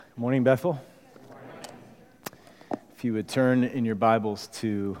Morning, Bethel. If you would turn in your Bibles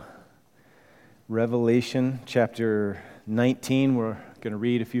to Revelation chapter 19, we're going to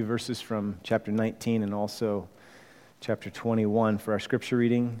read a few verses from chapter 19 and also chapter 21 for our scripture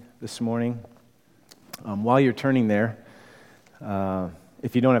reading this morning. While you're turning there,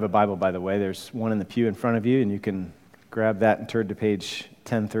 if you don't have a Bible, by the way, there's one in the pew in front of you, and you can grab that and turn to page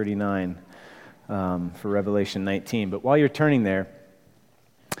 1039 for Revelation 19. But while you're turning there,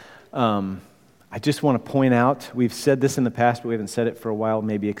 I just want to point out, we've said this in the past, but we haven't said it for a while,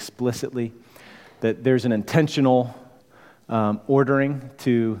 maybe explicitly, that there's an intentional ordering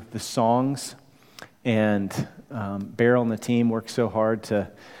to the songs, and Beryl and the team work so hard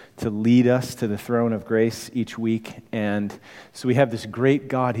to lead us to the throne of grace each week. And so we have this great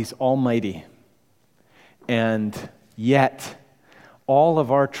God, He's almighty, and yet all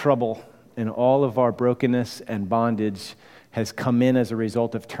of our trouble and all of our brokenness and bondage has come in as a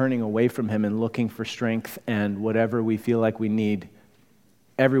result of turning away from Him and looking for strength and whatever we feel like we need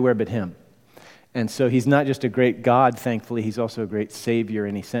everywhere but Him. And so He's not just a great God, thankfully, He's also a great Savior,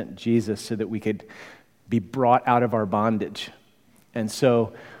 and He sent Jesus so that we could be brought out of our bondage. And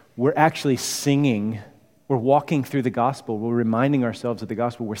so we're actually singing, we're walking through the gospel, we're reminding ourselves of the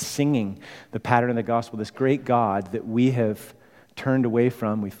gospel, we're singing the pattern of the gospel, this great God that we have turned away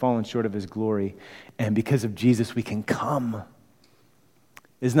from, we've fallen short of His glory, and because of Jesus we can come.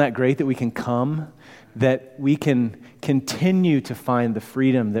 Isn't that great that we can come? That we can continue to find the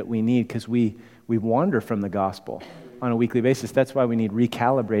freedom that we need because we wander from the gospel on a weekly basis. That's why we need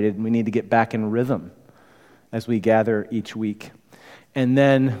recalibrated, and we need to get back in rhythm as we gather each week. And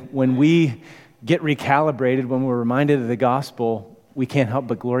then when we get recalibrated, when we're reminded of the gospel, we can't help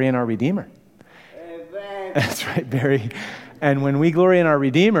but glory in our Redeemer. Amen. That's right, Barry. And when we glory in our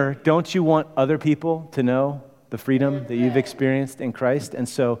Redeemer, don't you want other people to know the freedom that you've experienced in Christ? And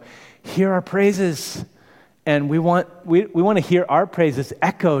so hear our praises. And we want to hear our praises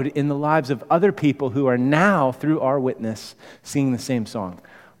echoed in the lives of other people who are now, through our witness, singing the same song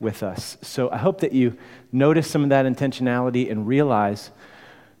with us. So I hope that you notice some of that intentionality and realize,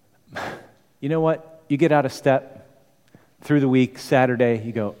 you know what? You get out of step through the week, Saturday,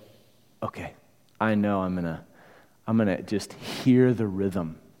 you go, okay, I know I'm going to just hear the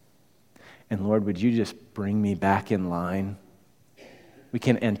rhythm. And Lord, would you just bring me back in line? We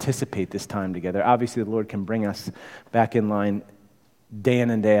can anticipate this time together. Obviously, the Lord can bring us back in line day in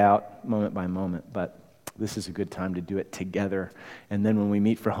and day out, moment by moment, but this is a good time to do it together. And then when we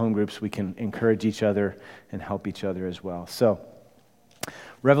meet for home groups, we can encourage each other and help each other as well. So,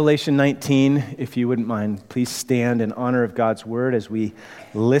 Revelation 19, if you wouldn't mind, please stand in honor of God's word as we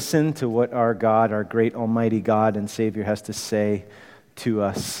listen to what our God, our great almighty God and Savior has to say to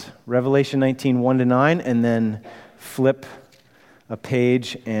us. Revelation 19, 1-9, and then flip a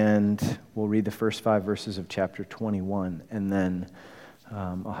page and we'll read the first 5 verses of chapter 21, and then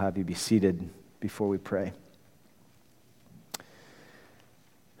I'll have you be seated before we pray.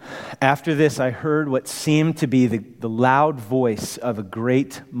 After this, I heard what seemed to be the loud voice of a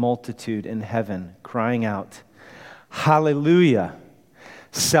great multitude in heaven crying out, "Hallelujah!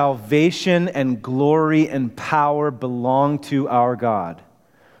 Salvation and glory and power belong to our God,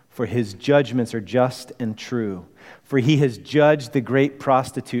 for His judgments are just and true. For He has judged the great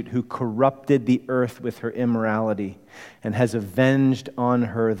prostitute who corrupted the earth with her immorality and has avenged on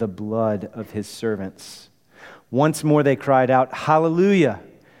her the blood of His servants." Once more they cried out, "Hallelujah!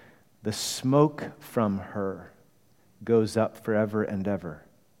 The smoke from her goes up forever and ever."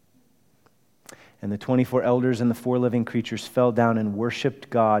 And the 24 elders and the 4 living creatures fell down and worshiped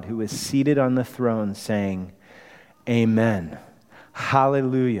God who is seated on the throne, saying, "Amen.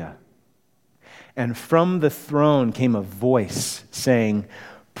 Hallelujah." And from the throne came a voice saying,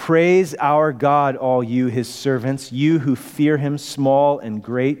 "Praise our God, all you His servants, you who fear Him, small and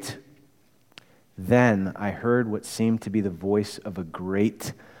great." Then I heard what seemed to be the voice of a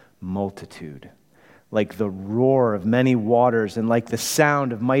great multitude, like the roar of many waters and like the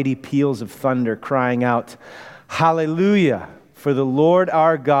sound of mighty peals of thunder, crying out, "Hallelujah! For the Lord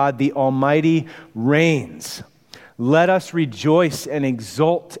our God, the Almighty, reigns. Let us rejoice and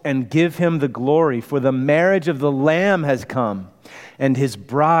exult and give Him the glory, for the marriage of the Lamb has come, and His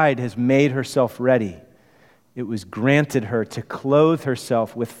bride has made herself ready. It was granted her to clothe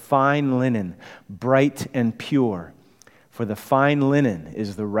herself with fine linen, bright and pure, for the fine linen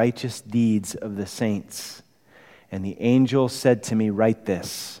is the righteous deeds of the saints." And the angel said to me, "Write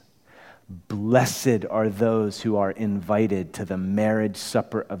this: Blessed are those who are invited to the marriage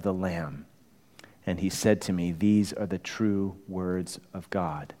supper of the Lamb." And he said to me, "These are the true words of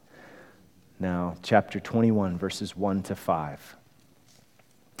God." Now, chapter 21, verses 1-5.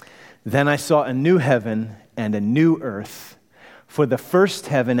 Then I saw a new heaven and a new earth, for the first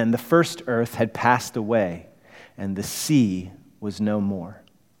heaven and the first earth had passed away, and the sea was no more.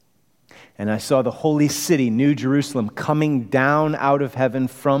 And I saw the holy city, New Jerusalem, coming down out of heaven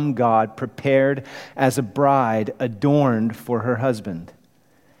from God, prepared as a bride adorned for her husband.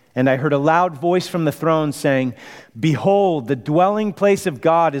 And I heard a loud voice from the throne saying, "Behold, the dwelling place of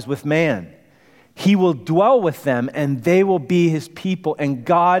God is with man. He will dwell with them, and they will be his people, and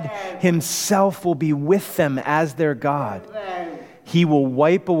God himself will be with them as their God. He will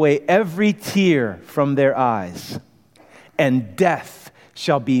wipe away every tear from their eyes, and death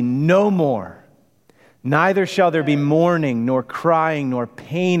shall be no more. Neither shall there be mourning, nor crying, nor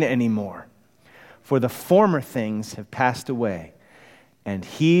pain anymore, for the former things have passed away." And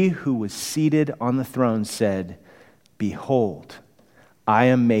he who was seated on the throne said, "Behold, I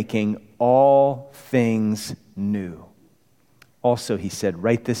am making all things new." Also, he said,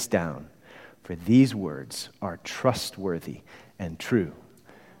 "Write this down, for these words are trustworthy and true."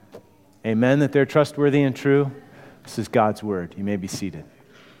 Amen, that they're trustworthy and true. This is God's word. You may be seated.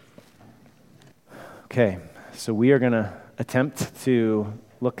 Okay, so we are going to attempt to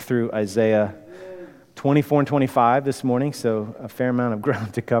look through Isaiah 24 and 25 this morning, so a fair amount of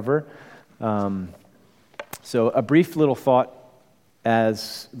ground to cover. So a brief little thought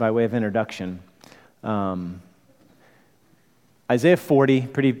as by way of introduction. Isaiah 40,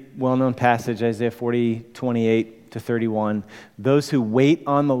 pretty well-known passage, Isaiah 40, 28 to 31. Those who wait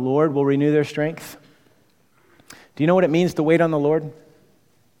on the Lord will renew their strength. Do you know what it means to wait on the Lord?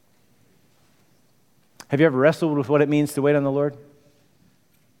 Have you ever wrestled with what it means to wait on the Lord?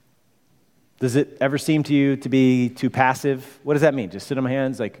 Does it ever seem to you to be too passive? What does that mean? Just sit on my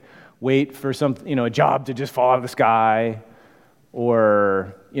hands, like wait for a job to just fall out of the sky,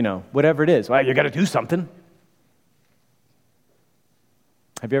 or, whatever it is. Well, you got to do something.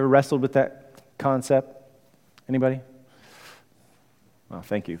 Have you ever wrestled with that concept? Anybody? Well,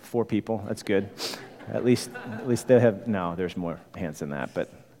 thank you. 4 people. That's good. At least they have. No, there's more hands than that.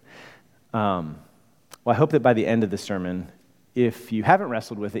 But well, I hope that by the end of the sermon, if you haven't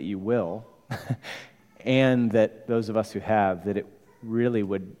wrestled with it, you will, and that those of us who have, that it really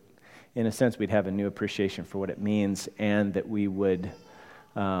would, in a sense, we'd have a new appreciation for what it means, and that we would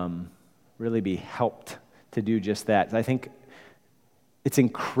really be helped to do just that. I think it's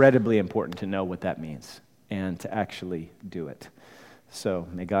incredibly important to know what that means and to actually do it. So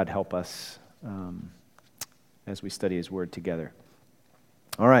may God help us as we study His Word together.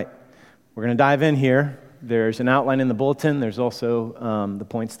 All right, we're going to dive in here. There's an outline in the bulletin. There's also the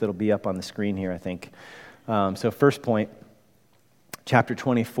points that'll be up on the screen here, I think. So first point, chapter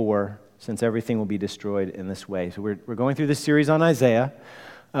 24, since everything will be destroyed in this way. So we're going through this series on Isaiah.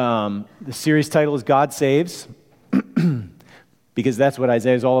 The series title is God Saves, because that's what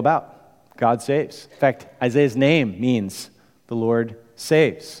Isaiah is all about. God saves. In fact, Isaiah's name means the Lord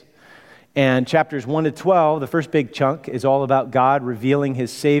saves. And chapters 1 to 12, the first big chunk, is all about God revealing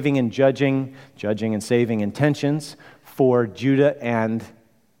His saving and judging and saving intentions for Judah and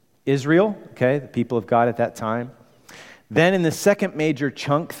Israel, okay, the people of God at that time. Then in the second major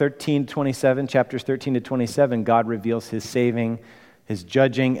chunk, 13 to 27, chapters 13 to 27, God reveals His saving, His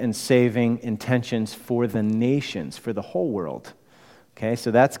judging and saving intentions for the nations, for the whole world. Okay,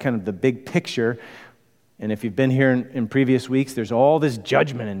 so that's kind of the big picture. And if you've been here in previous weeks, there's all this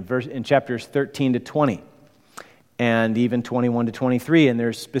judgment in chapters 13 to 20, and even 21 to 23. And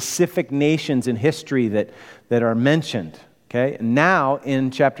there's specific nations in history that are mentioned. Okay, and now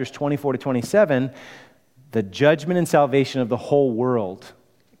in chapters 24 to 27, the judgment and salvation of the whole world,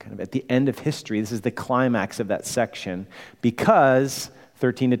 kind of at the end of history. This is the climax of that section, because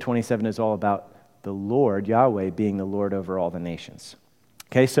 13 to 27 is all about the Lord, Yahweh, being the Lord over all the nations.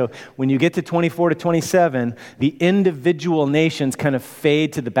 Okay, so when you get to 24 to 27, the individual nations kind of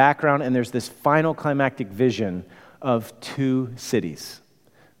fade to the background, and there's this final climactic vision of 2 cities,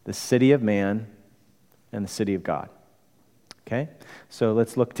 the city of man and the city of God. Okay, so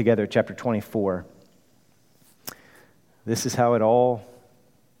let's look together at chapter 24. This is how it all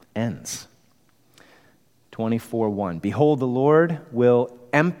ends. 24:1. Behold, the Lord will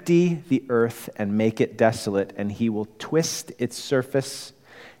empty the earth and make it desolate, and He will twist its surface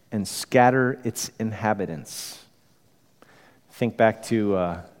and scatter its inhabitants. Think back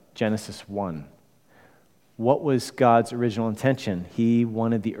to Genesis 1. What was God's original intention? He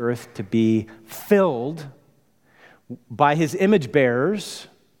wanted the earth to be filled by His image bearers.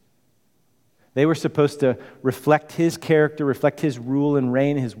 They were supposed to reflect His character, reflect His rule and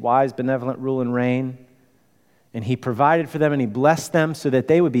reign, His wise, benevolent rule and reign. And He provided for them and He blessed them so that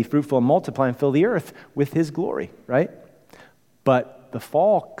they would be fruitful and multiply and fill the earth with His glory, right? But But the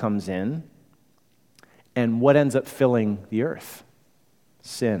fall comes in, and what ends up filling the earth?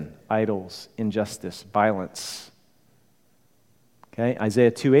 Sin, idols, injustice, violence. Okay?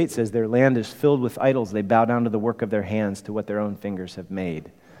 Isaiah 2:8 says, their land is filled with idols. They bow down to the work of their hands, to what their own fingers have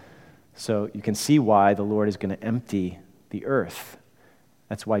made. So you can see why the Lord is going to empty the earth.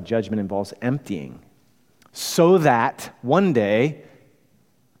 That's why judgment involves emptying. So that one day,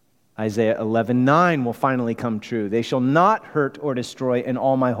 Isaiah 11:9 will finally come true. They shall not hurt or destroy in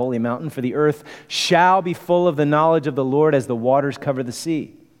all my holy mountain, for the earth shall be full of the knowledge of the Lord as the waters cover the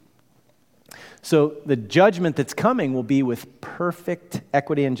sea. So the judgment that's coming will be with perfect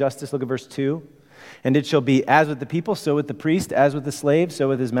equity and justice. Look at verse 2. And it shall be as with the people, so with the priest, as with the slave, so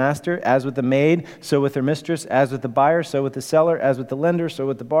with his master, as with the maid, so with her mistress, as with the buyer, so with the seller, as with the lender, so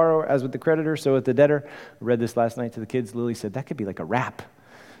with the borrower, as with the creditor, so with the debtor. I read this last night to the kids. Lily said, that could be like a rap.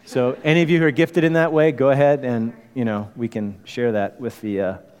 So any of you who are gifted in that way, go ahead and, we can share that with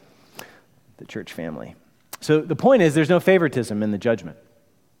the church family. So the point is, there's no favoritism in the judgment.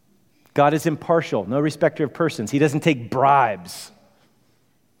 God is impartial, no respecter of persons. He doesn't take bribes.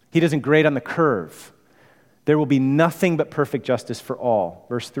 He doesn't grade on the curve. There will be nothing but perfect justice for all.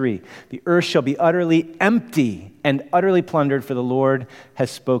 Verse 3, the earth shall be utterly empty and utterly plundered, for the Lord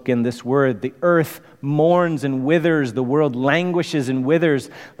has spoken this word. The earth mourns and withers. The world languishes and withers.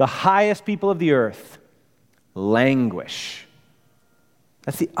 The highest people of the earth languish.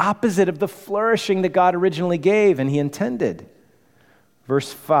 That's the opposite of the flourishing that God originally gave and He intended.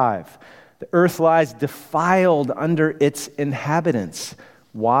 Verse 5, the earth lies defiled under its inhabitants.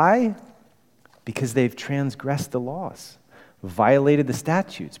 Why? Because they've transgressed the laws, violated the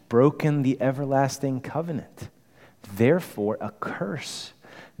statutes, broken the everlasting covenant. Therefore, a curse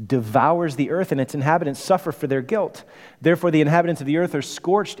devours the earth, and its inhabitants suffer for their guilt. Therefore, the inhabitants of the earth are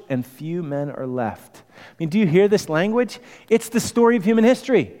scorched, and few men are left. I mean, do you hear this language? It's the story of human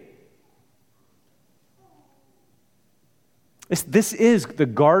history. This is the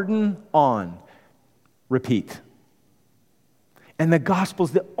garden on repeat. And the gospel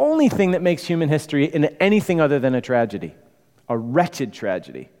is the only thing that makes human history into anything other than a tragedy, a wretched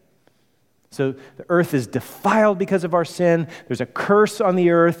tragedy. So the earth is defiled because of our sin. There's a curse on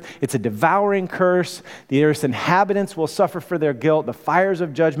the earth. It's a devouring curse. The earth's inhabitants will suffer for their guilt. The fires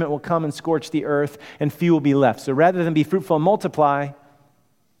of judgment will come and scorch the earth, and few will be left. So rather than be fruitful and multiply,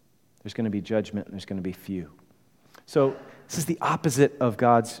 there's going to be judgment and there's going to be few. So this is the opposite of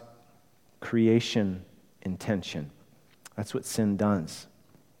God's creation intention. That's what sin does.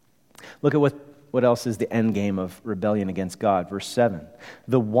 Look at what else is the end game of rebellion against God. Verse 7.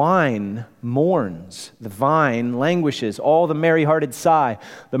 The wine mourns, the vine languishes, all the merry-hearted sigh.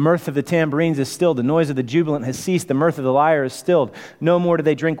 The mirth of the tambourines is stilled, the noise of the jubilant has ceased, the mirth of the lyre is stilled. No more do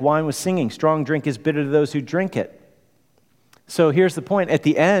they drink wine with singing. Strong drink is bitter to those who drink it. So here's the point. At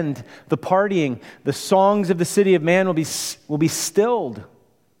the end, the partying, the songs of the city of man will be stilled.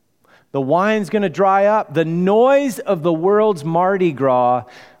 The wine's going to dry up. The noise of the world's Mardi Gras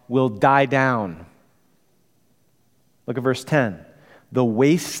will die down. Look at verse 10. The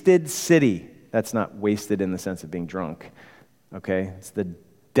wasted city. That's not wasted in the sense of being drunk. Okay? It's the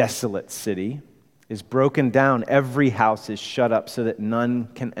desolate city. Is broken down. Every house is shut up so that none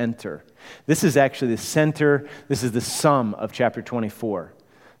can enter. This is actually the center. This is the sum of chapter 24.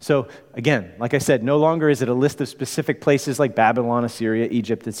 So again, like I said, no longer is it a list of specific places like Babylon, Assyria,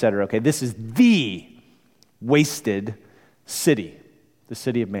 Egypt, etc. Okay, this is the wasted city, the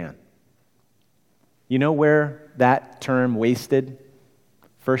city of man. You know where that term wasted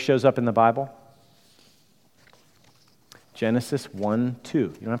first shows up in the Bible? Genesis 1:2. You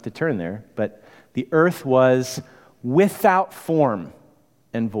don't have to turn there, but the earth was without form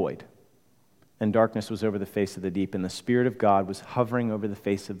and void. And darkness was over the face of the deep, and the Spirit of God was hovering over the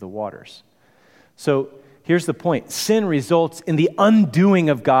face of the waters. So here's the point. Sin results in the undoing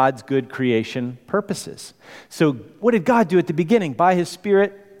of God's good creation purposes. So what did God do at the beginning? By His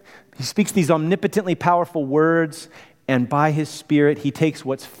Spirit, He speaks these omnipotently powerful words, and by His Spirit, He takes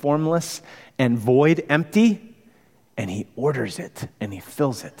what's formless and void, empty, and He orders it, and He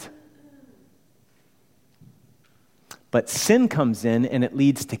fills it. But sin comes in, and it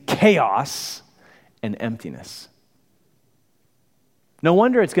leads to chaos and emptiness. No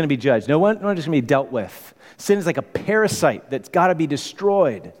wonder it's going to be judged. No wonder it's going to be dealt with. Sin is like a parasite that's got to be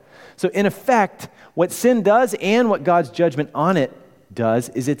destroyed. So in effect, what sin does and what God's judgment on it does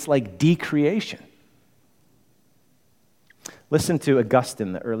is it's like decreation. Listen to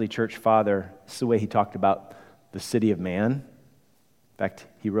Augustine, the early church father. This is the way he talked about the city of man. In fact,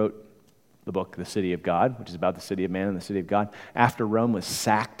 he wrote the book, The City of God, which is about the city of man and the city of God, after Rome was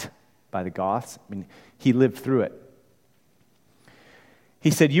sacked by the Goths. I mean, he lived through it.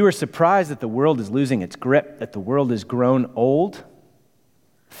 He said, you are surprised that the world is losing its grip, that the world has grown old.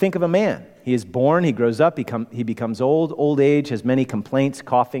 Think of a man. He is born, he grows up, he becomes old. Old age has many complaints,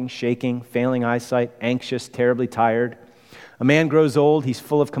 coughing, shaking, failing eyesight, anxious, terribly tired. A man grows old, he's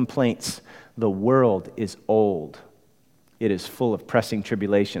full of complaints. The world is old. It is full of pressing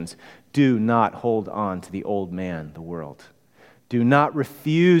tribulations. Do not hold on to the old man, the world. Do not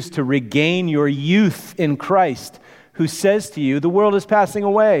refuse to regain your youth in Christ, who says to you, the world is passing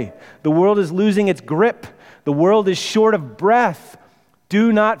away. The world is losing its grip. The world is short of breath.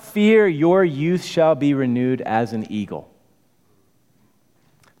 Do not fear, your youth shall be renewed as an eagle.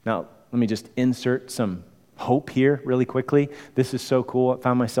 Now, let me just insert some hope here really quickly. This is so cool. I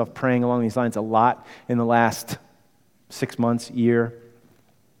found myself praying along these lines a lot in the last 6 months, year.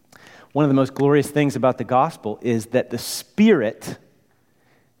 One of the most glorious things about the gospel is that the Spirit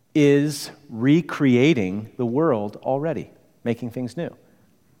is recreating the world already, making things new.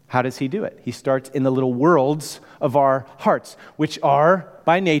 How does he do it? He starts in the little worlds of our hearts, which are,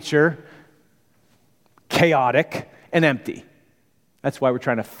 by nature, chaotic and empty. That's why we're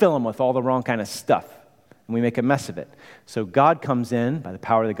trying to fill them with all the wrong kind of stuff, and we make a mess of it. So God comes in by the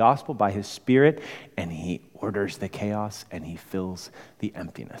power of the gospel, by his Spirit, and he orders the chaos, and he fills the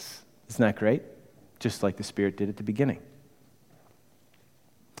emptiness. Isn't that great? Just like the Spirit did at the beginning.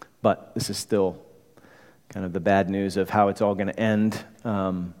 But this is still kind of the bad news of how it's all going to end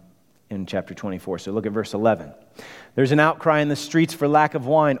in chapter 24. So look at verse 11. There's an outcry in the streets for lack of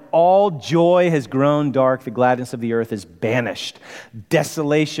wine. All joy has grown dark. The gladness of the earth is banished.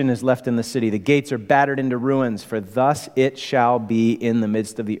 Desolation is left in the city. The gates are battered into ruins. For thus it shall be in the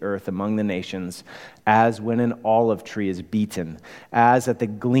midst of the earth among the nations, as when an olive tree is beaten, as at the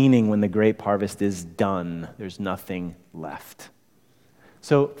gleaning when the grape harvest is done. There's nothing left.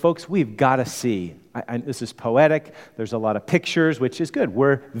 So, folks, we've got to see. This is poetic. There's a lot of pictures, which is good.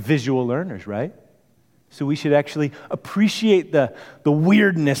 We're visual learners, right? So we should actually appreciate the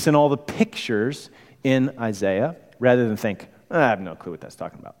weirdness in all the pictures in Isaiah rather than think, I have no clue what that's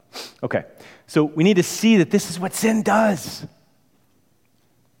talking about. Okay, so we need to see that this is what sin does.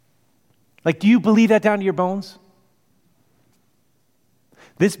 Like, do you believe that down to your bones?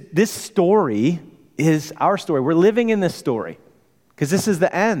 This story is our story. We're living in this story. Because this is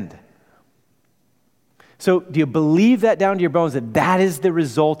the end. So do you believe that down to your bones, that that is the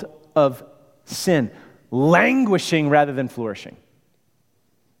result of sin? Languishing rather than flourishing.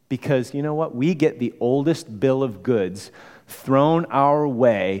 Because you know what? We get the oldest bill of goods thrown our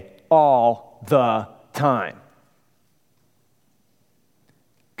way all the time.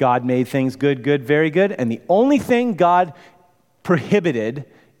 God made things good, good, very good. And the only thing God prohibited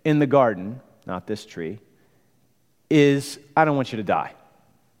in the garden, not this tree, is, I don't want you to die.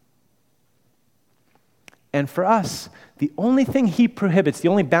 And for us, the only thing he prohibits, the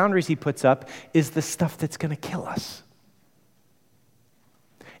only boundaries he puts up, is the stuff that's going to kill us.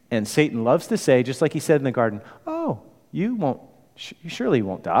 And Satan loves to say, just like he said in the garden, oh, you surely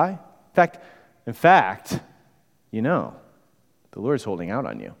won't die. In fact, you know, the Lord's holding out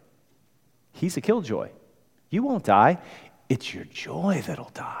on you. He's a killjoy. You won't die. It's your joy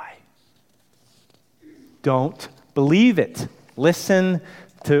that'll die. Don't believe it. Listen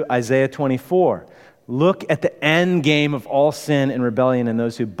to Isaiah 24. Look at the end game of all sin and rebellion and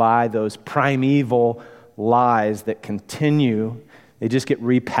those who buy those primeval lies that continue. They just get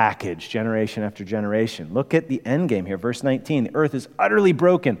repackaged generation after generation. Look at the end game here. Verse 19. The earth is utterly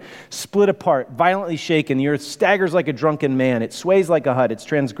broken, split apart, violently shaken. The earth staggers like a drunken man. It sways like a hut. Its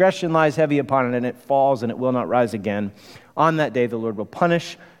transgression lies heavy upon it, and it falls, and it will not rise again. On that day, the Lord will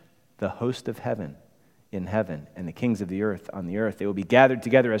punish the host of heaven in heaven, and the kings of the earth on the earth. They will be gathered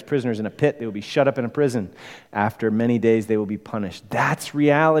together as prisoners in a pit. They will be shut up in a prison. After many days, they will be punished. That's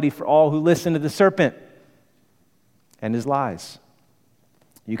reality for all who listen to the serpent and his lies.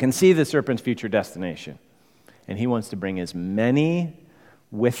 You can see the serpent's future destination, and he wants to bring as many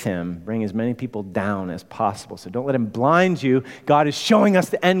with him, bring as many people down as possible. So don't let him blind you. God is showing us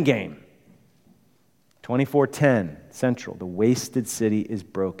the end game. 24:10, central. The wasted city is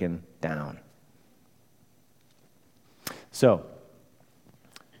broken down. So,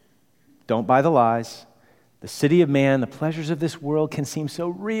 don't buy the lies. The city of man, the pleasures of this world can seem so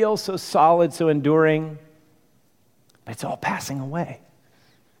real, so solid, so enduring, but it's all passing away.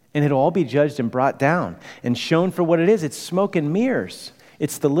 And it'll all be judged and brought down and shown for what it is. It's smoke and mirrors.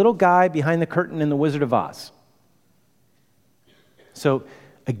 It's the little guy behind the curtain in The Wizard of Oz. So,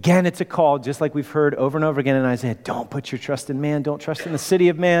 again, it's a call, just like we've heard over and over again in Isaiah. Don't put your trust in man. Don't trust in the city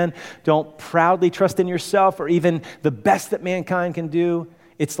of man. Don't proudly trust in yourself or even the best that mankind can do.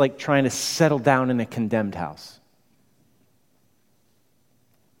 It's like trying to settle down in a condemned house.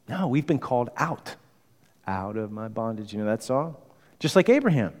 No, we've been called out of my bondage. You know that song? Just like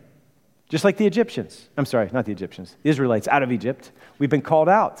Abraham, just like the Egyptians. I'm sorry, not the Egyptians, the Israelites out of Egypt. We've been called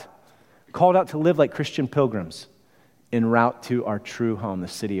out to live like Christian pilgrims en route to our true home, the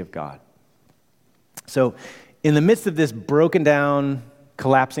city of God. So in the midst of this broken down,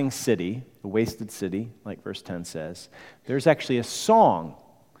 collapsing city, the wasted city, like verse 10 says, there's actually a song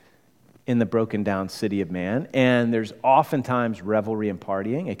in the broken down city of man, and there's oftentimes revelry and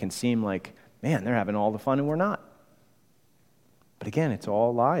partying. It can seem like, man, they're having all the fun and we're not. But again, it's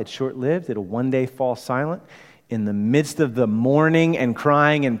all a lie. It's short-lived. It'll one day fall silent. In the midst of the mourning and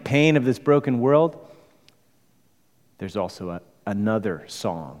crying and pain of this broken world, there's also another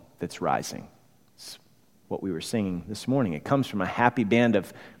song that's rising. It's what we were singing this morning. It comes from a happy band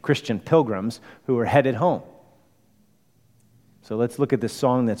of Christian pilgrims who are headed home. So let's look at this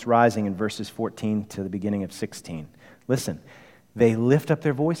song that's rising in verses 14 to the beginning of 16. Listen, they lift up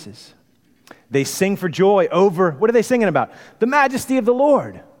their voices. They sing for joy over, what are they singing about? The majesty of the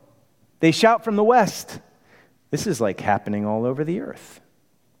Lord. They shout from the west. This is like happening all over the earth.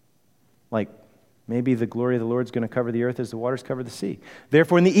 Like maybe the glory of the Lord is going to cover the earth as the waters cover the sea.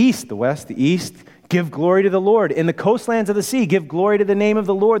 Therefore in the east, the west, the east, give glory to the Lord. In the coastlands of the sea, give glory to the name of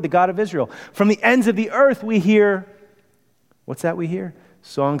the Lord, the God of Israel. From the ends of the earth we hear, what's that we hear?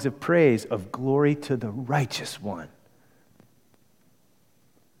 Songs of praise, of glory to the righteous one.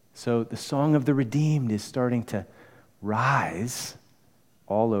 So the song of the redeemed is starting to rise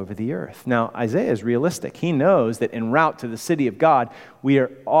all over the earth. Now, Isaiah is realistic. He knows that en route to the city of God, we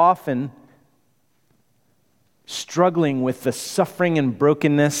are often struggling with the suffering and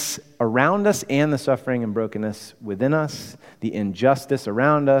brokenness around us and the suffering and brokenness within us, the injustice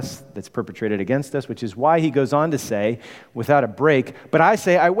around us that's perpetrated against us, which is why he goes on to say, without a break, but I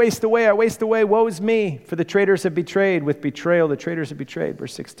say, I waste away, woe is me, for the traitors have betrayed, with betrayal the traitors have betrayed,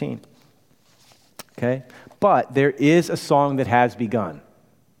 verse 16. Okay? But there is a song that has begun,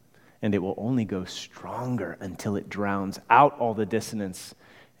 and it will only go stronger until it drowns out all the dissonance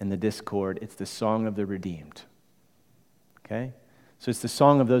and the discord. It's the song of the redeemed. Okay? So it's the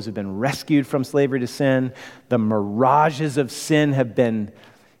song of those who have been rescued from slavery to sin. The mirages of sin have been,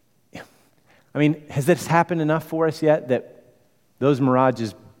 has this happened enough for us yet that those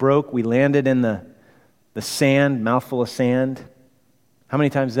mirages broke? We landed in the sand, mouthful of sand. How many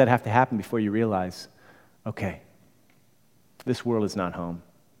times does that have to happen before you realize, okay, this world is not home.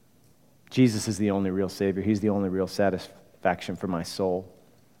 Jesus is the only real Savior. He's the only real satisfaction for my soul.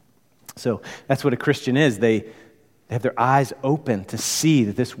 So that's what a Christian is. They have their eyes open to see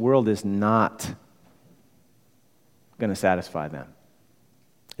that this world is not going to satisfy them.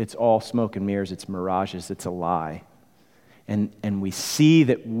 It's all smoke and mirrors. It's mirages. It's a lie. And we see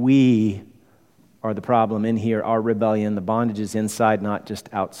that we are the problem in here, our rebellion. The bondage is inside, not just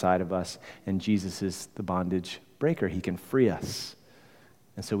outside of us. And Jesus is the bondage breaker. He can free us.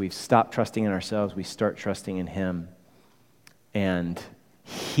 And so we've stopped trusting in ourselves. We start trusting in Him. And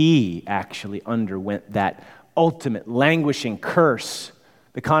He actually underwent that ultimate languishing curse,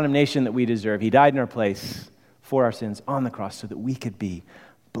 the condemnation that we deserve. He died in our place for our sins on the cross so that we could be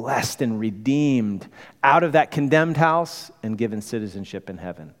blessed and redeemed out of that condemned house and given citizenship in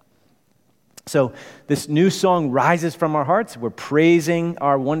heaven. So this new song rises from our hearts. We're praising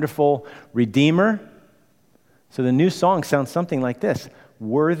our wonderful Redeemer. So the new song sounds something like this.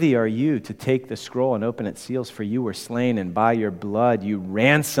 Worthy are you to take the scroll and open its seals, for you were slain, and by your blood you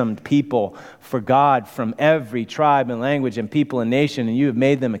ransomed people for God from every tribe and language and people and nation, and you have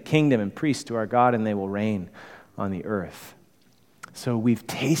made them a kingdom and priests to our God, and they will reign on the earth. So we've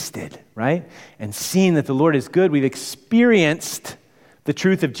tasted, right, and seen that the Lord is good. We've experienced the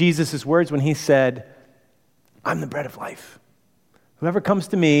truth of Jesus' words when He said, I'm the bread of life. Whoever comes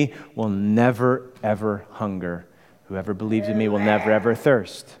to me will never, ever hunger. Whoever believes in me will never, ever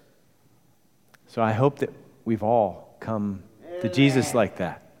thirst. So I hope that we've all come to Jesus like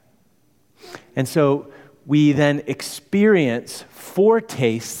that. And so we then experience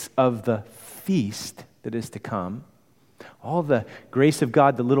foretastes of the feast that is to come. All the grace of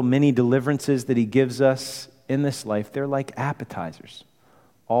God, the little mini deliverances that He gives us in this life, they're like appetizers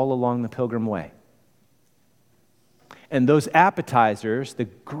all along the pilgrim way. And those appetizers, the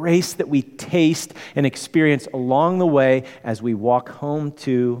grace that we taste and experience along the way as we walk home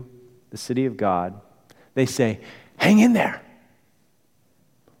to the city of God, they say, hang in there.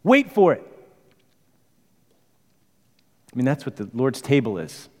 Wait for it. That's what the Lord's table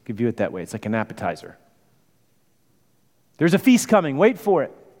is. You could view it that way. It's like an appetizer. There's a feast coming. Wait for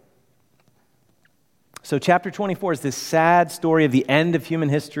it. So chapter 24 is this sad story of the end of human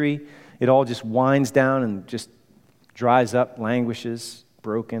history. It all just winds down and just dries up, languishes,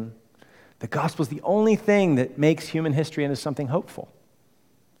 broken. The gospel is the only thing that makes human history into something hopeful.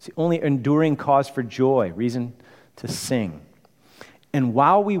 It's the only enduring cause for joy, reason to sing. And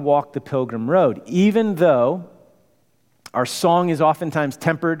while we walk the pilgrim road, even though our song is oftentimes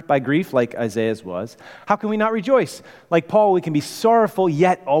tempered by grief, like Isaiah's was, how can we not rejoice? Like Paul, we can be sorrowful,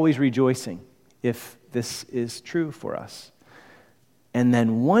 yet always rejoicing, if this is true for us. And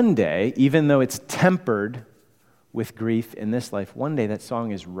then one day, even though it's tempered with grief in this life, one day that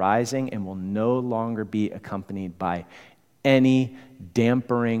song is rising and will no longer be accompanied by any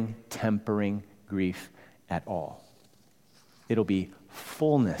tempering grief at all. It'll be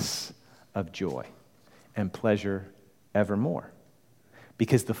fullness of joy and pleasure evermore.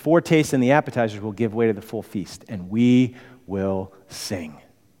 Because the foretastes and the appetizers will give way to the full feast, and we will sing.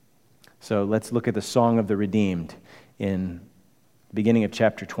 So let's look at the Song of the Redeemed in the beginning of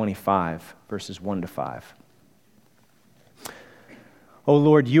chapter 25, verses 1 to 5. O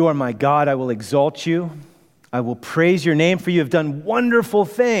Lord, you are my God. I will exalt you. I will praise your name, for you have done wonderful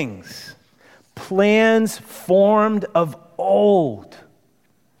things, plans formed of old.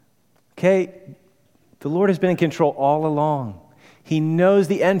 Okay, the Lord has been in control all along. He knows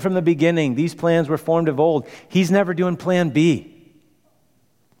the end from the beginning. These plans were formed of old. He's never doing plan B.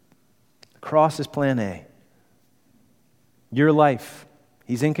 The cross is plan A. Your life,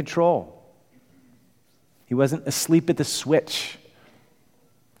 he's in control. He wasn't asleep at the switch,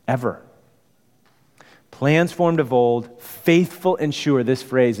 ever. Plans formed of old, faithful and sure. This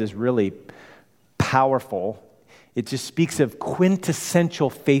phrase is really powerful. It just speaks of quintessential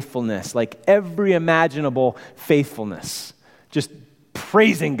faithfulness, like every imaginable faithfulness. Just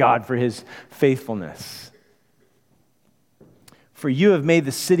praising God for his faithfulness. For you have made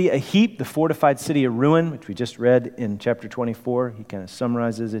the city a heap, the fortified city a ruin, which we just read in chapter 24. He kind of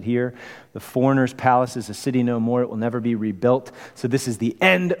summarizes it here. The foreigner's palace is a city no more. It will never be rebuilt. So this is the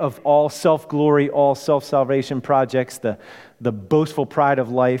end of all self-glory, all self-salvation projects, the boastful pride of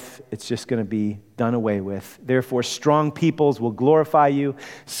life. It's just going to be done away with. Therefore, strong peoples will glorify you.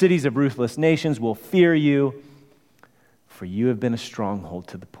 Cities of ruthless nations will fear you. For you have been a stronghold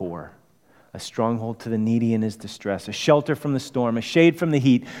to the poor, a stronghold to the needy in his distress, a shelter from the storm, a shade from the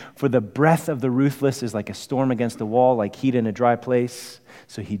heat. For the breath of the ruthless is like a storm against a wall, like heat in a dry place.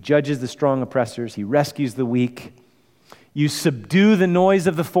 So he judges the strong oppressors. He rescues the weak. You subdue the noise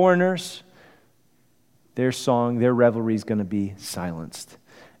of the foreigners. Their song, their revelry is going to be silenced.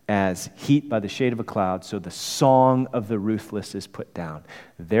 As heat by the shade of a cloud, so the song of the ruthless is put down.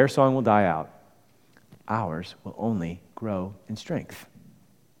 Their song will die out. Ours will only grow in strength.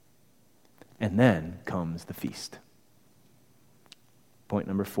 And then comes the feast. Point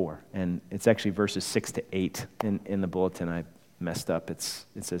number 4. And it's actually verses 6 to 8 in the bulletin. I messed up. It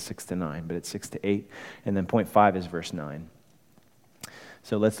says 6 to 9, but it's 6 to 8. And then point 5 is verse 9.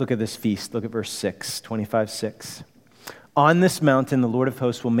 So let's look at this feast. Look at verse 6, 25:6. On this mountain, the Lord of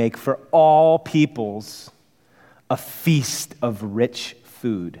hosts will make for all peoples a feast of rich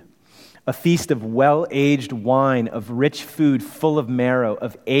food. A feast of well-aged wine, of rich food full of marrow,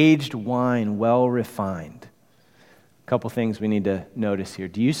 of aged wine well refined. A couple things we need to notice here.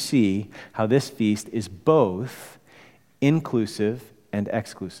 Do you see how this feast is both inclusive and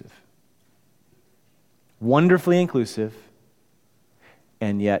exclusive? Wonderfully inclusive,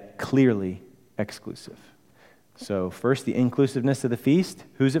 and yet clearly exclusive. So first, the inclusiveness of the feast.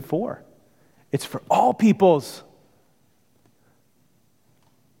 Who's it for? It's for all peoples.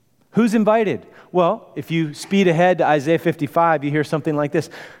 Who's invited? Well, if you speed ahead to Isaiah 55, you hear something like this.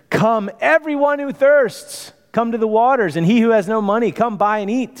 Come, everyone who thirsts, come to the waters, and he who has no money, come buy and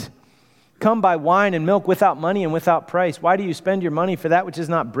eat. Come buy wine and milk without money and without price. Why do you spend your money for that which is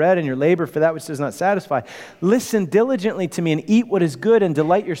not bread and your labor for that which does not satisfy? Listen diligently to me and eat what is good and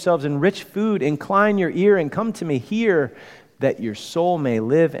delight yourselves in rich food. Incline your ear and come to me. Hear that your soul may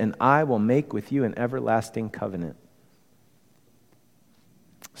live, and I will make with you an everlasting covenant.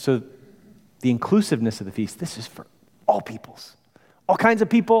 So the inclusiveness of the feast, this is for all peoples, all kinds of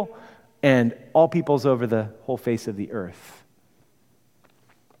people, and all peoples over the whole face of the earth.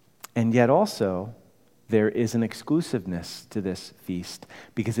 And yet also, there is an exclusiveness to this feast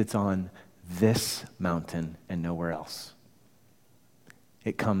because it's on this mountain and nowhere else.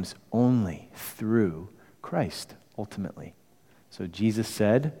 It comes only through Christ, ultimately. So Jesus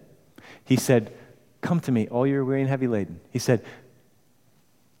said, he said, come to me, all you are weary and heavy laden. He said,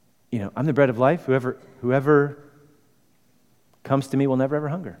 I'm the bread of life. Whoever comes to me will never ever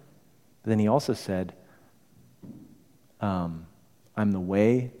hunger. But then he also said, I'm the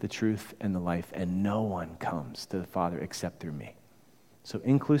way, the truth, and the life, and no one comes to the Father except through me. So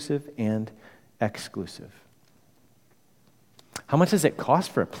inclusive and exclusive. How much does it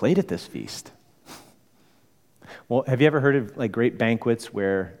cost for a plate at this feast? Well, have you ever heard of like great banquets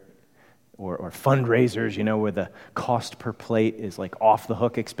where, or fundraisers, where the cost per plate is like off the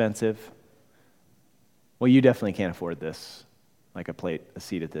hook expensive? Well, you definitely can't afford this, like a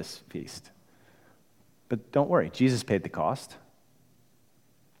seat at this feast. But don't worry, Jesus paid the cost.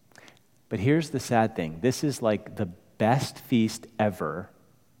 But here's the sad thing. This is like the best feast ever.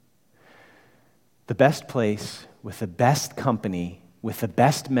 The best place, with the best company, with the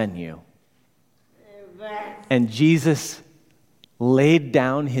best menu. And Jesus laid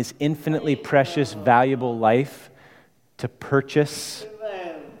down his infinitely precious, valuable life to purchase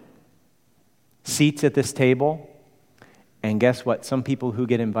seats at this table. And guess what? Some people who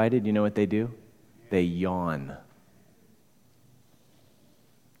get invited, you know what they do? They yawn.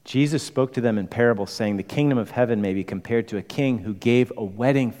 Jesus spoke to them in parables, saying, the kingdom of heaven may be compared to a king who gave a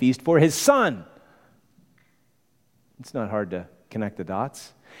wedding feast for his son. It's not hard to connect the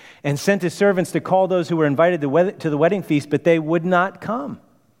dots. And sent his servants to call those who were invited to the wedding feast, but they would not come.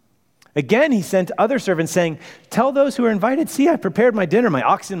 Again, he sent other servants saying, tell those who are invited, see, I prepared my dinner, my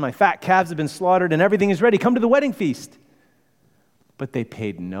oxen, my fat calves have been slaughtered, and everything is ready. Come to the wedding feast. But they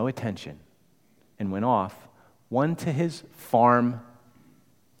paid no attention and went off, one to his farm,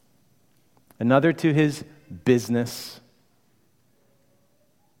 another to his business.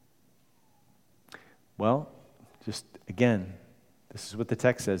 Well, just again, this is what the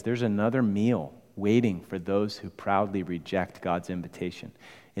text says. There's another meal waiting for those who proudly reject God's invitation.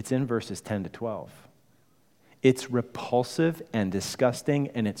 It's in verses 10 to 12. It's repulsive and disgusting,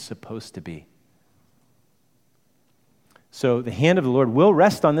 and it's supposed to be. So the hand of the Lord will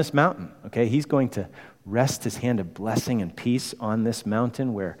rest on this mountain, okay? He's going to rest his hand of blessing and peace on this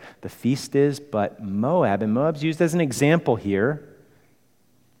mountain where the feast is, but Moab, and Moab's used as an example here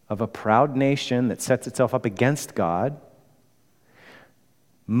of a proud nation that sets itself up against God.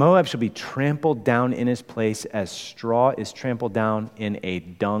 Moab shall be trampled down in his place as straw is trampled down in a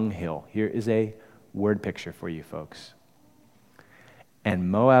dunghill. Here is a word picture for you folks. And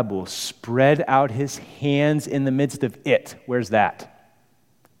Moab will spread out his hands in the midst of it. Where's that?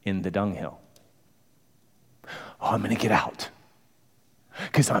 In the dunghill. Oh, I'm going to get out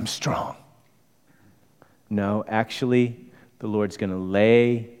because I'm strong. No, actually, the Lord's going to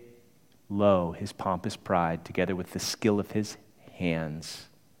lay low his pompous pride together with the skill of his hands.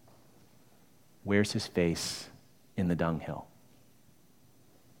 Where's his face? In the dunghill.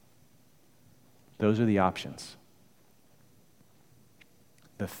 Those are the options.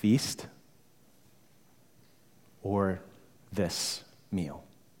 The feast or this meal.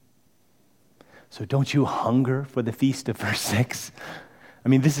 So don't you hunger for the feast of verse 6? I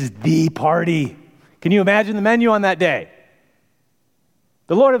mean, this is the party. Can you imagine the menu on that day?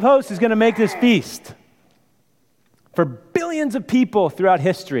 The Lord of hosts is going to make this feast for billions of people throughout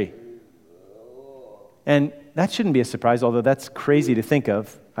history. And that shouldn't be a surprise, although that's crazy to think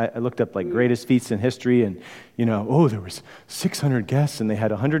of. I looked up like greatest feasts in history and, there was 600 guests and they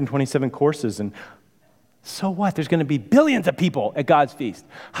had 127 courses. And so what? There's going to be billions of people at God's feast.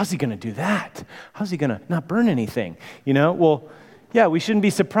 How's he going to do that? How's he going to not burn anything? Well, yeah, we shouldn't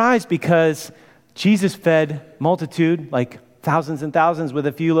be surprised because Jesus fed multitude, like thousands and thousands with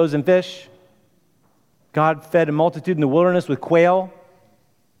a few loaves and fish. God fed a multitude in the wilderness with quail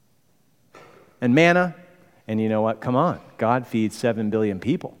and manna. And you know what? Come on. God feeds 7 billion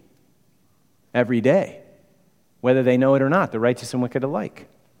people every day, whether they know it or not, the righteous and wicked alike.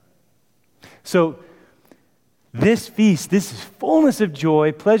 So this feast, this is fullness of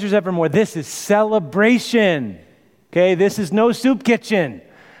joy, pleasures evermore. This is celebration. Okay, this is no soup kitchen.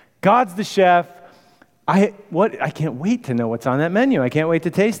 God's the chef. I can't wait to know what's on that menu. I can't wait to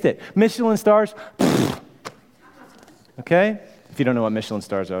taste it. Michelin stars. Okay? If you don't know what Michelin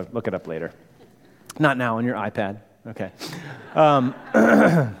stars are, look it up later. Not now, on your iPad. Okay.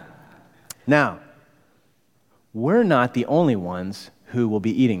 Now, we're not the only ones who will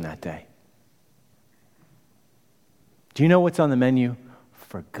be eating that day. Do you know what's on the menu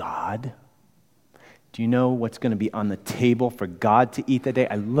for God? Do you know what's going to be on the table for God to eat that day?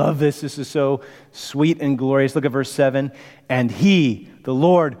 I love this. This is so sweet and glorious. Look at verse 7. And he, the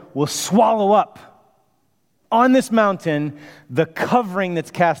Lord, will swallow up on this mountain the covering that's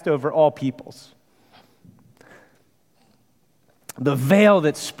cast over all peoples. The veil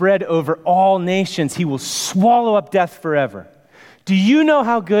that's spread over all nations, he will swallow up death forever. Do you know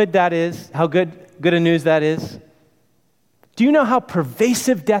how good that is? How good a news that is? Do you know how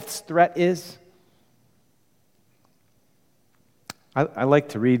pervasive death's threat is? I like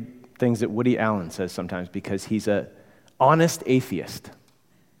to read things that Woody Allen says sometimes because he's an honest atheist.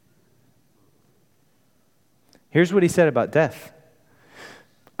 Here's what he said about death.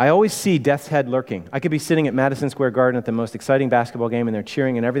 I always see death's head lurking. I could be sitting at Madison Square Garden at the most exciting basketball game, and they're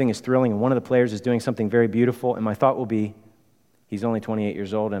cheering, and everything is thrilling, and one of the players is doing something very beautiful, and my thought will be, he's only 28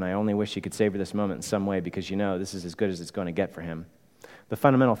 years old, and I only wish he could savor this moment in some way because this is as good as it's going to get for him. The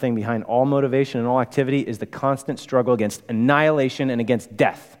fundamental thing behind all motivation and all activity is the constant struggle against annihilation and against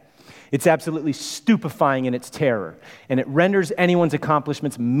death. It's absolutely stupefying in its terror, and it renders anyone's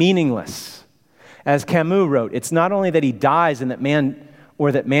accomplishments meaningless. As Camus wrote, it's not only that he dies and that man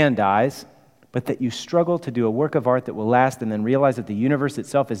dies, but that you struggle to do a work of art that will last and then realize that the universe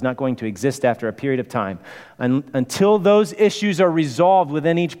itself is not going to exist after a period of time. Until those issues are resolved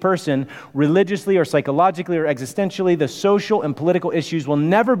within each person, religiously or psychologically or existentially, the social and political issues will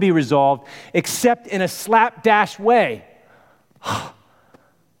never be resolved except in a slapdash way.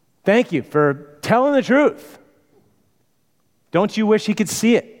 Thank you for telling the truth. Don't you wish he could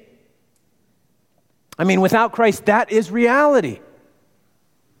see it? I mean, without Christ, that is reality.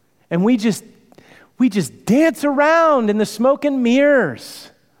 And we just dance around in the smoke and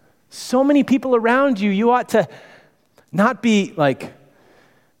mirrors. So many people around you, you ought to not be like,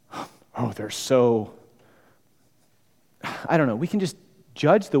 oh, they're so, I don't know, we can just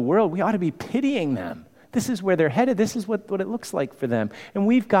judge the world. We ought to be pitying them. This is where they're headed. This is what it looks like for them. And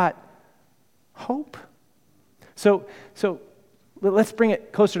we've got hope. So let's bring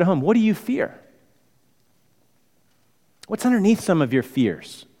it closer to home. What do you fear? What's underneath some of your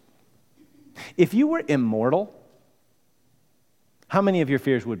fears? If you were immortal, how many of your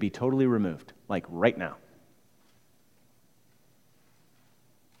fears would be totally removed, like right now?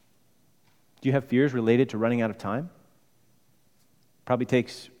 Do you have fears related to running out of time? Probably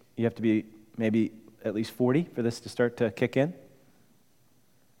you have to be maybe at least 40 for this to start to kick in.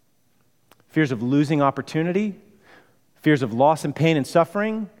 Fears of losing opportunity, fears of loss and pain and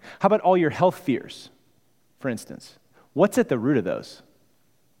suffering. How about all your health fears, for instance? What's at the root of those?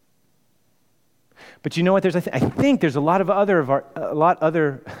 But you know what? I think there's a lot of other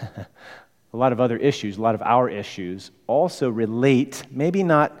issues. A lot of our issues also relate. Maybe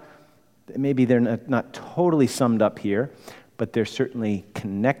they're not totally summed up here, but they're certainly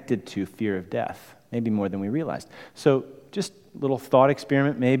connected to fear of death. Maybe more than we realized. So, just a little thought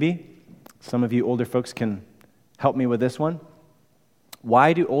experiment. Maybe some of you older folks can help me with this one.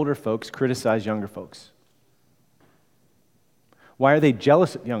 Why do older folks criticize younger folks? Why are they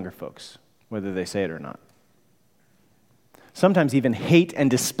jealous of younger folks, whether they say it or not? Sometimes even hate and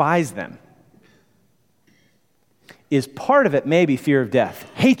despise them. Is part of it maybe fear of death,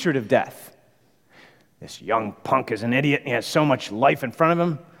 hatred of death? This young punk is an idiot and he has so much life in front of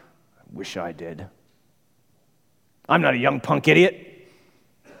him. I wish I did. I'm not a young punk idiot,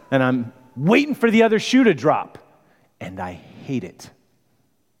 and I'm waiting for the other shoe to drop, and I hate it.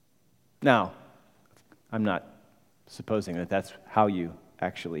 Now, I'm not supposing that that's how you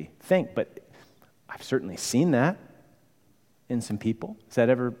actually think, but I've certainly seen that in some people. Is that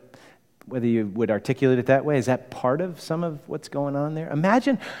ever, whether you would articulate it that way, is that part of some of what's going on there?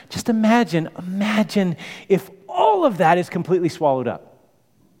 Imagine if all of that is completely swallowed up.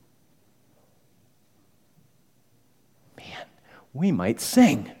 Man, we might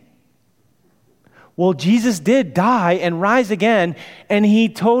sing. Well, Jesus did die and rise again, and he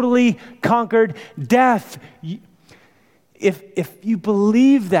totally conquered death. If you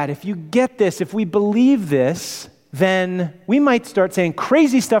believe that, if you get this, if we believe this, then we might start saying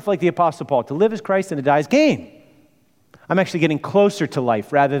crazy stuff like the Apostle Paul, to live as Christ and to die as gain. I'm actually getting closer to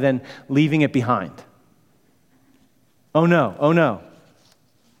life rather than leaving it behind. Oh no.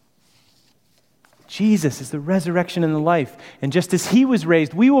 Jesus is the resurrection and the life. And just as he was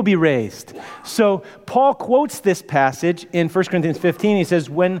raised, we will be raised. So Paul quotes this passage in 1 Corinthians 15. He says,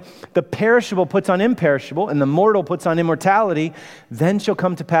 when the perishable puts on imperishable and the mortal puts on immortality, then shall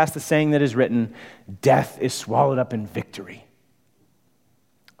come to pass the saying that is written, death is swallowed up in victory.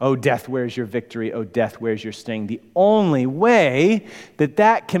 O death, where's your victory? O death, where's your sting? The only way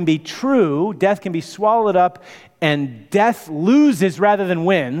that can be true, death can be swallowed up and death loses rather than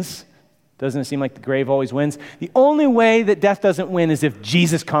wins. Doesn't it seem like the grave always wins? The only way that death doesn't win is if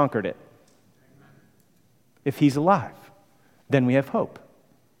Jesus conquered it. If he's alive, then we have hope.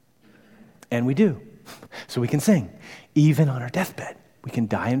 And we do. So we can sing. Even on our deathbed, we can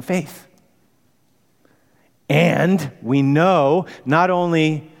die in faith. And we know not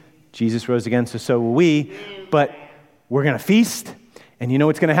only Jesus rose again, so will we, but we're going to feast. And you know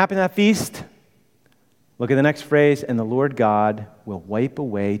what's going to happen at that feast? Look at the next phrase, and the Lord God will wipe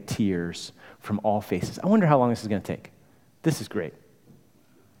away tears from all faces. I wonder how long this is going to take. This is great.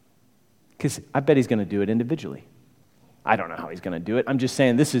 Because I bet he's going to do it individually. I don't know how he's going to do it. I'm just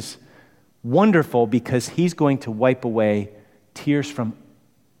saying this is wonderful because he's going to wipe away tears from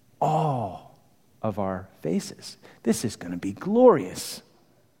all of our faces. This is going to be glorious.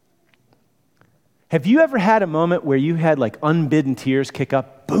 Have you ever had a moment where you had like unbidden tears kick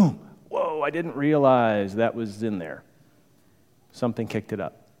up? Boom. Whoa, I didn't realize that was in there. Something kicked it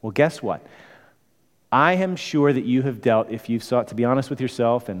up. Well, guess what? I am sure that you have dealt, if you've sought to be honest with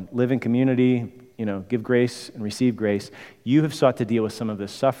yourself and live in community, give grace and receive grace, you have sought to deal with some of the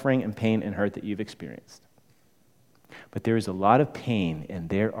suffering and pain and hurt that you've experienced. But there is a lot of pain, and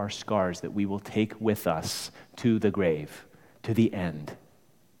there are scars that we will take with us to the grave, to the end.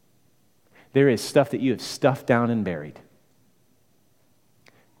 There is stuff that you have stuffed down and buried.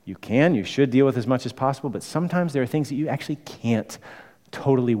 You should deal with as much as possible, but sometimes there are things that you actually can't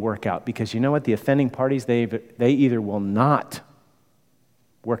totally work out, because you know what? The offending parties, they either will not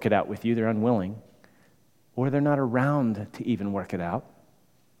work it out with you, they're unwilling, or they're not around to even work it out.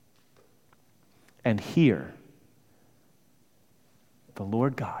 And here, the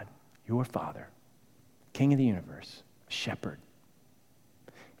Lord God, your Father, King of the universe, Shepherd,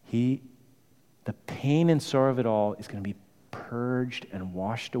 the pain and sorrow of it all is going to be purged and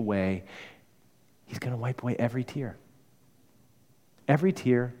washed away. He's going to wipe away every tear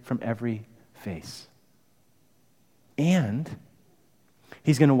from every face. And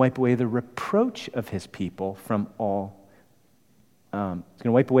he's going to wipe away the reproach of his people from all. He's going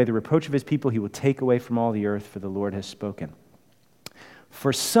to wipe away the reproach of his people. He will take away from all the earth, for the Lord has spoken.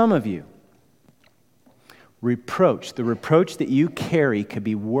 For some of you, the reproach that you carry could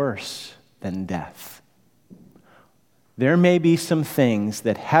be worse than death. There may be some things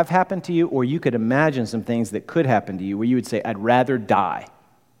that have happened to you, or you could imagine some things that could happen to you where you would say, I'd rather die,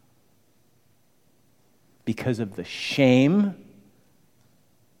 because of the shame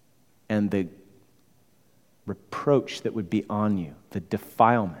and the reproach that would be on you, the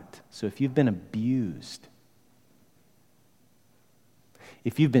defilement. So if you've been abused,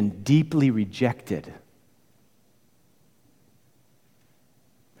 if you've been deeply rejected,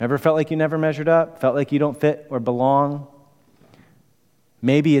 ever felt like you never measured up? Felt like you don't fit or belong?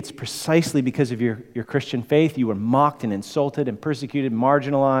 Maybe it's precisely because of your Christian faith. You were mocked and insulted and persecuted,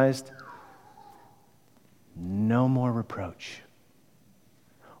 marginalized. No more reproach.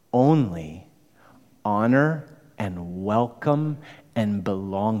 Only honor and welcome and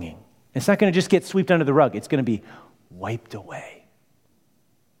belonging. It's not going to just get swept under the rug. It's going to be wiped away.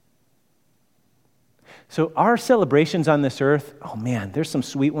 So our celebrations on this earth, oh man, there's some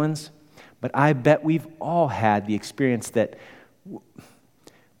sweet ones, but I bet we've all had the experience that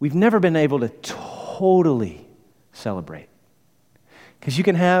we've never been able to totally celebrate. Because you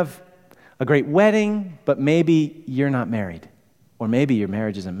can have a great wedding, but maybe you're not married, or maybe your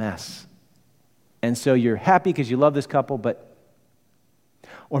marriage is a mess. And so you're happy because you love this couple,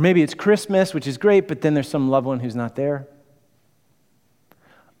 or maybe it's Christmas, which is great, but then there's some loved one who's not there.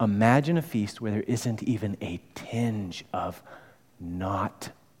 Imagine a feast where there isn't even a tinge of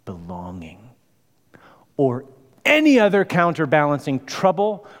not belonging or any other counterbalancing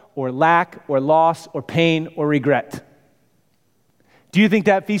trouble or lack or loss or pain or regret. Do you think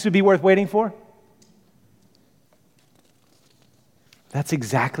that feast would be worth waiting for? That's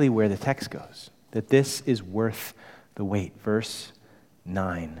exactly where the text goes, that this is worth the wait. Verse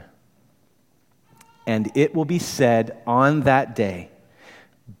 9. And it will be said on that day,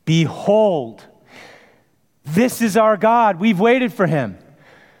 behold, this is our God. We've waited for him.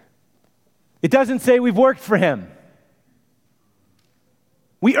 It doesn't say we've worked for him.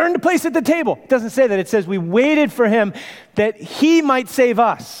 We earned a place at the table. It doesn't say that. It says we waited for him that he might save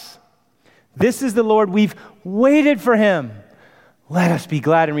us. This is the Lord. We've waited for him. Let us be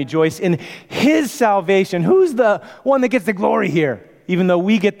glad and rejoice in his salvation. Who's the one that gets the glory here? Even though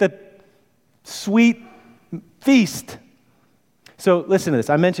we get the sweet feast. So listen to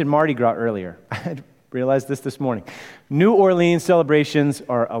this. I mentioned Mardi Gras earlier. I realized this morning. New Orleans celebrations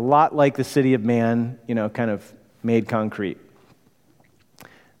are a lot like the city of man, kind of made concrete.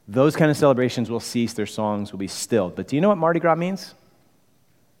 Those kind of celebrations will cease. Their songs will be stilled. But do you know what Mardi Gras means?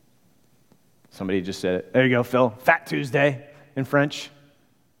 Somebody just said it. There you go, Phil. Fat Tuesday in French.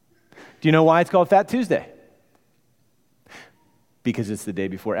 Do you know why it's called Fat Tuesday? Because it's the day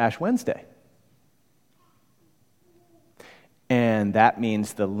before Ash Wednesday. And that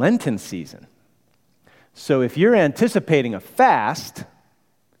means the Lenten season. So if you're anticipating a fast,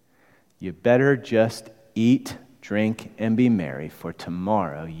 you better just eat, drink, and be merry, for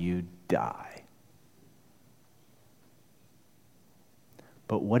tomorrow you die.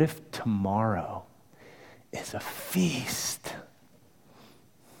 But what if tomorrow is a feast?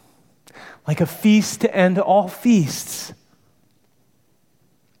 Like a feast to end all feasts.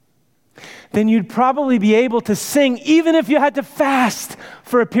 then you'd probably be able to sing even if you had to fast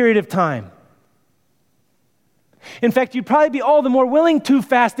for a period of time. In fact, you'd probably be all the more willing to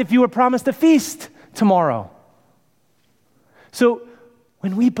fast if you were promised a feast tomorrow. So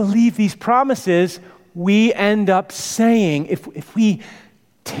when we believe these promises, we end up saying, if we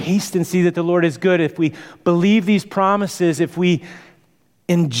taste and see that the Lord is good, if we believe these promises, if we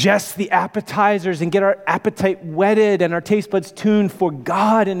ingest the appetizers and get our appetite whetted and our taste buds tuned for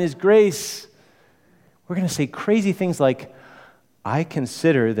God and His grace, we're going to say crazy things like, I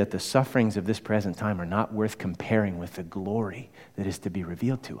consider that the sufferings of this present time are not worth comparing with the glory that is to be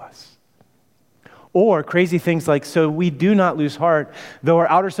revealed to us. Or crazy things like, so we do not lose heart. Though our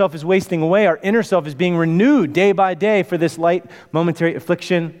outer self is wasting away, our inner self is being renewed day by day for this light momentary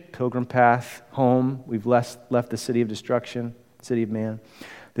affliction, pilgrim path, home. We've left the city of destruction, city of man.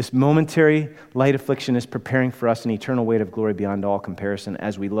 This momentary light affliction is preparing for us an eternal weight of glory beyond all comparison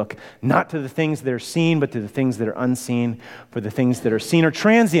as we look not to the things that are seen, but to the things that are unseen. For the things that are seen are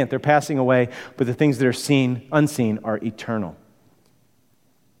transient, they're passing away, but the things that are unseen are eternal.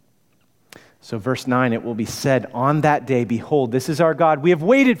 So verse 9, it will be said on that day, behold, this is our God. We have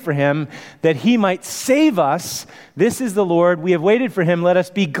waited for Him that He might save us. This is the Lord. We have waited for Him. Let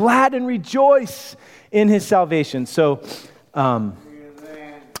us be glad and rejoice in His salvation. So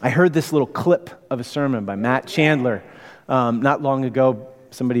I heard this little clip of a sermon by Matt Chandler. Not long ago,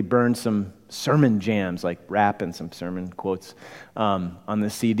 somebody burned some sermon jams, like rap and some sermon quotes on the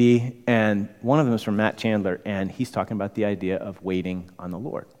CD. And one of them is from Matt Chandler, and he's talking about the idea of waiting on the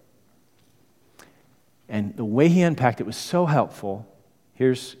Lord. And the way he unpacked it was so helpful.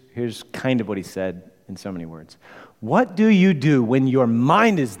 Here's kind of what he said in so many words. What do you do when your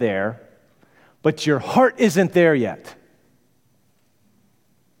mind is there, but your heart isn't there yet?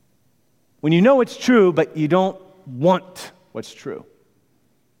 When you know it's true, but you don't want what's true.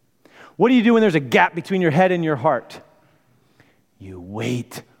 What do you do when there's a gap between your head and your heart? You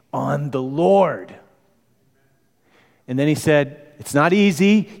wait on the Lord. And then he said, it's not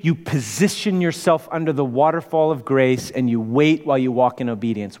easy. You position yourself under the waterfall of grace and you wait while you walk in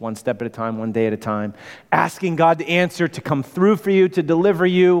obedience, one step at a time, one day at a time, asking God to answer, to come through for you, to deliver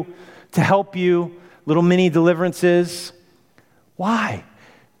you, to help you, little mini deliverances. Why?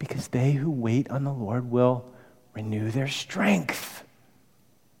 Because they who wait on the Lord will renew their strength.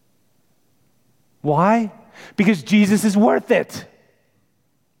 Why? Because Jesus is worth it.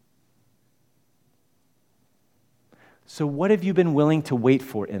 So what have you been willing to wait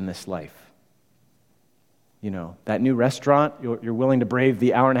for in this life? You know, that new restaurant, you're willing to brave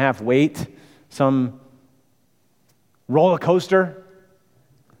the hour and a half wait, some roller coaster.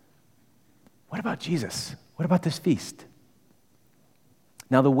 What about Jesus? What about this feast?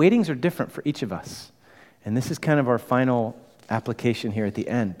 Now, the waitings are different for each of us. And this is kind of our final application here at the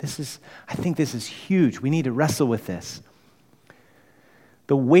end. I think this is huge. We need to wrestle with this.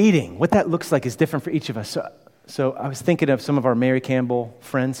 The waiting, what that looks like is different for each of us. So I was thinking of some of our Mary Campbell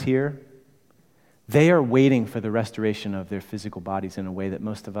friends here. They are waiting for the restoration of their physical bodies in a way that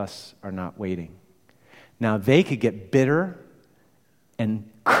most of us are not waiting. Now, they could get bitter and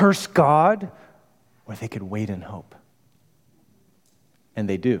curse God, or they could wait in hope. And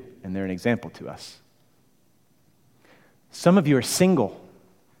they do, and they're an example to us. Some of you are single,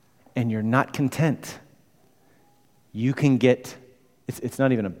 and you're not content. You can get, it's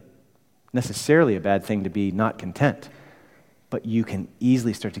not even necessarily a bad thing to be not content, but you can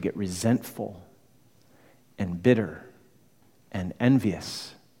easily start to get resentful and bitter and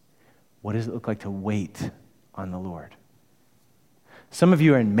envious. What does it look like to wait on the Lord? Some of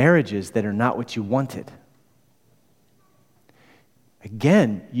you are in marriages that are not what you wanted.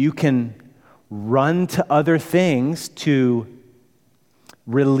 Again, you can run to other things to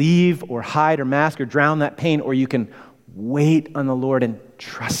relieve or hide or mask or drown that pain, or you can wait on the Lord and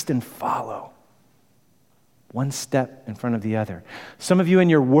trust and follow. One step in front of the other. Some of you in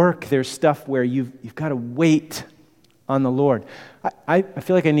your work, there's stuff where you've got to wait on the Lord. I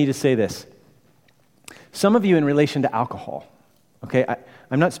feel like I need to say this. Some of you in relation to alcohol, okay?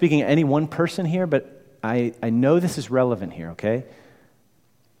 I'm not speaking to any one person here, but I know this is relevant here, okay?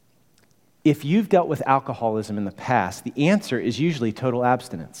 If you've dealt with alcoholism in the past, the answer is usually total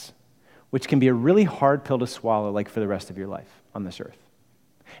abstinence, which can be a really hard pill to swallow, like for the rest of your life on this earth.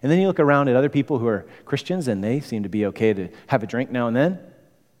 And then you look around at other people who are Christians, and they seem to be okay to have a drink now and then.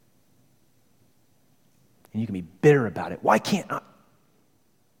 And you can be bitter about it. Why can't I?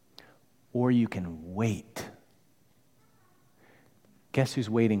 Or you can wait. Guess who's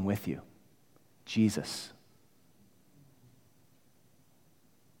waiting with you? Jesus.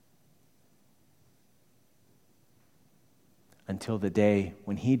 until the day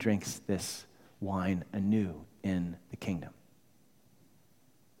when he drinks this wine anew in the kingdom.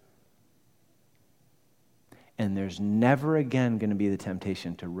 And there's never again going to be the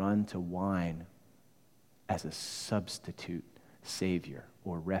temptation to run to wine as a substitute savior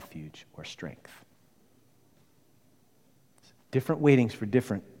or refuge or strength. Different waitings for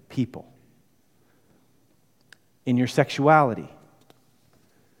different people. In your sexuality,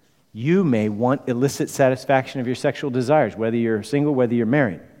 you may want illicit satisfaction of your sexual desires, whether you're single, whether you're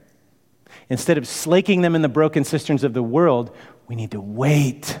married. Instead of slaking them in the broken cisterns of the world, we need to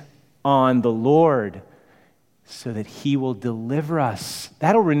wait on the Lord so that he will deliver us.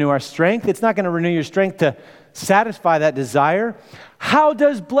 That'll renew our strength. It's not going to renew your strength to satisfy that desire. How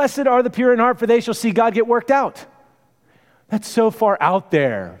does blessed are the pure in heart, for they shall see God get worked out? That's so far out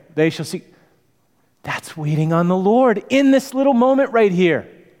there. They shall see. That's waiting on the Lord in this little moment right here.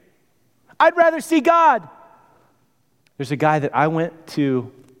 I'd rather see God. There's a guy that I went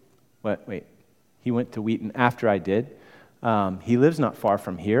to, he went to Wheaton after I did. He lives not far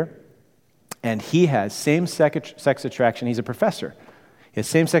from here. And he has same-sex attraction. He's a professor. He has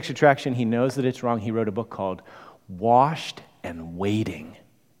same-sex attraction. He knows that it's wrong. He wrote a book called Washed and Waiting.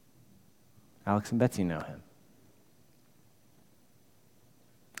 Alex and Betsy know him.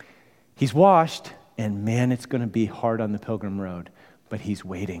 He's washed, and man, it's going to be hard on the pilgrim road, but he's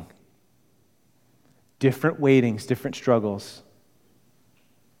waiting. Different waitings, different struggles.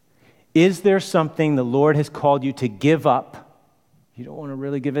 Is there something the Lord has called you to give up? You don't want to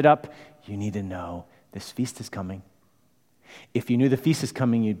really give it up. You need to know this feast is coming. If you knew the feast is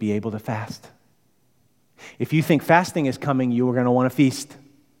coming, you'd be able to fast. If you think fasting is coming, you are going to want to feast.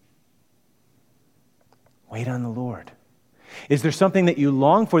 Wait on the Lord. Is there something that you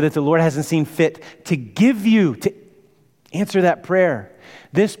long for that the Lord hasn't seen fit to give you to answer that prayer?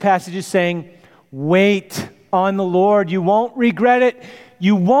 This passage is saying, wait on the Lord. You won't regret it.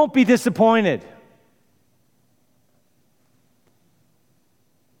 You won't be disappointed.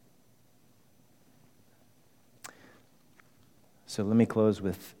 So let me close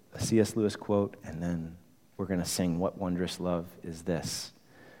with a C.S. Lewis quote, and then we're going to sing What Wondrous Love Is This.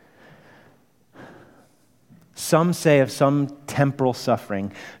 Some say of some temporal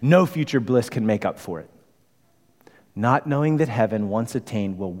suffering, no future bliss can make up for it. Not knowing that heaven, once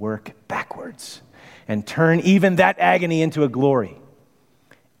attained, will work backwards and turn even that agony into a glory.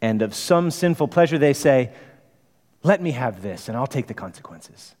 And of some sinful pleasure they say, let me have this and I'll take the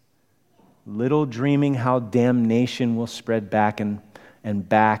consequences. Little dreaming how damnation will spread back and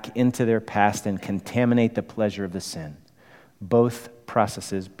back into their past and contaminate the pleasure of the sin. Both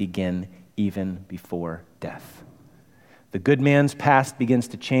processes begin even before death. The good man's past begins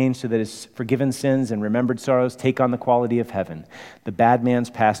to change so that his forgiven sins and remembered sorrows take on the quality of heaven. The bad man's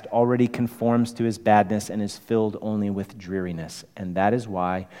past already conforms to his badness and is filled only with dreariness. And that is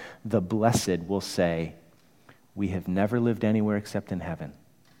why the blessed will say, we have never lived anywhere except in heaven.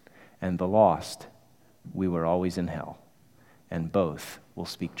 And the lost, we were always in hell. And both will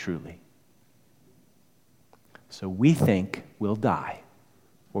speak truly. So we think we'll die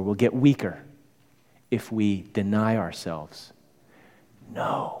or we'll get weaker if we deny ourselves.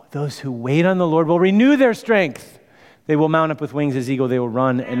 No, those who wait on the Lord will renew their strength. They will mount up with wings as eagle. They will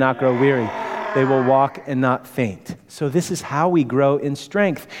run and not grow weary. They will walk and not faint. So this is how we grow in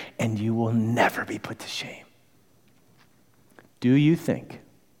strength, and you will never be put to shame. Do you think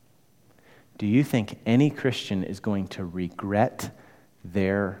any Christian is going to regret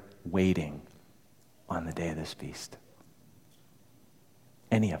their waiting on the day of this feast?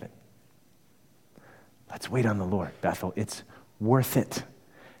 Any of it? Let's wait on the Lord, Bethel. It's worth it.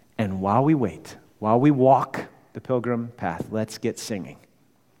 And while we wait, while we walk the pilgrim path, let's get singing.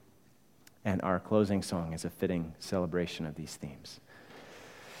 And our closing song is a fitting celebration of these themes.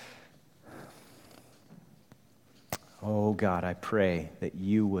 Oh God, I pray that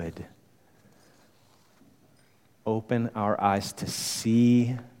you would open our eyes to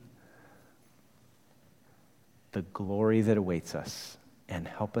see the glory that awaits us and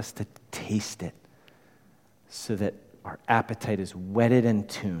help us to taste it so that our appetite is whetted and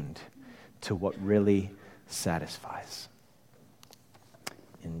tuned to what really satisfies.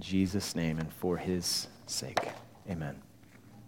 In Jesus' name and for his sake, amen.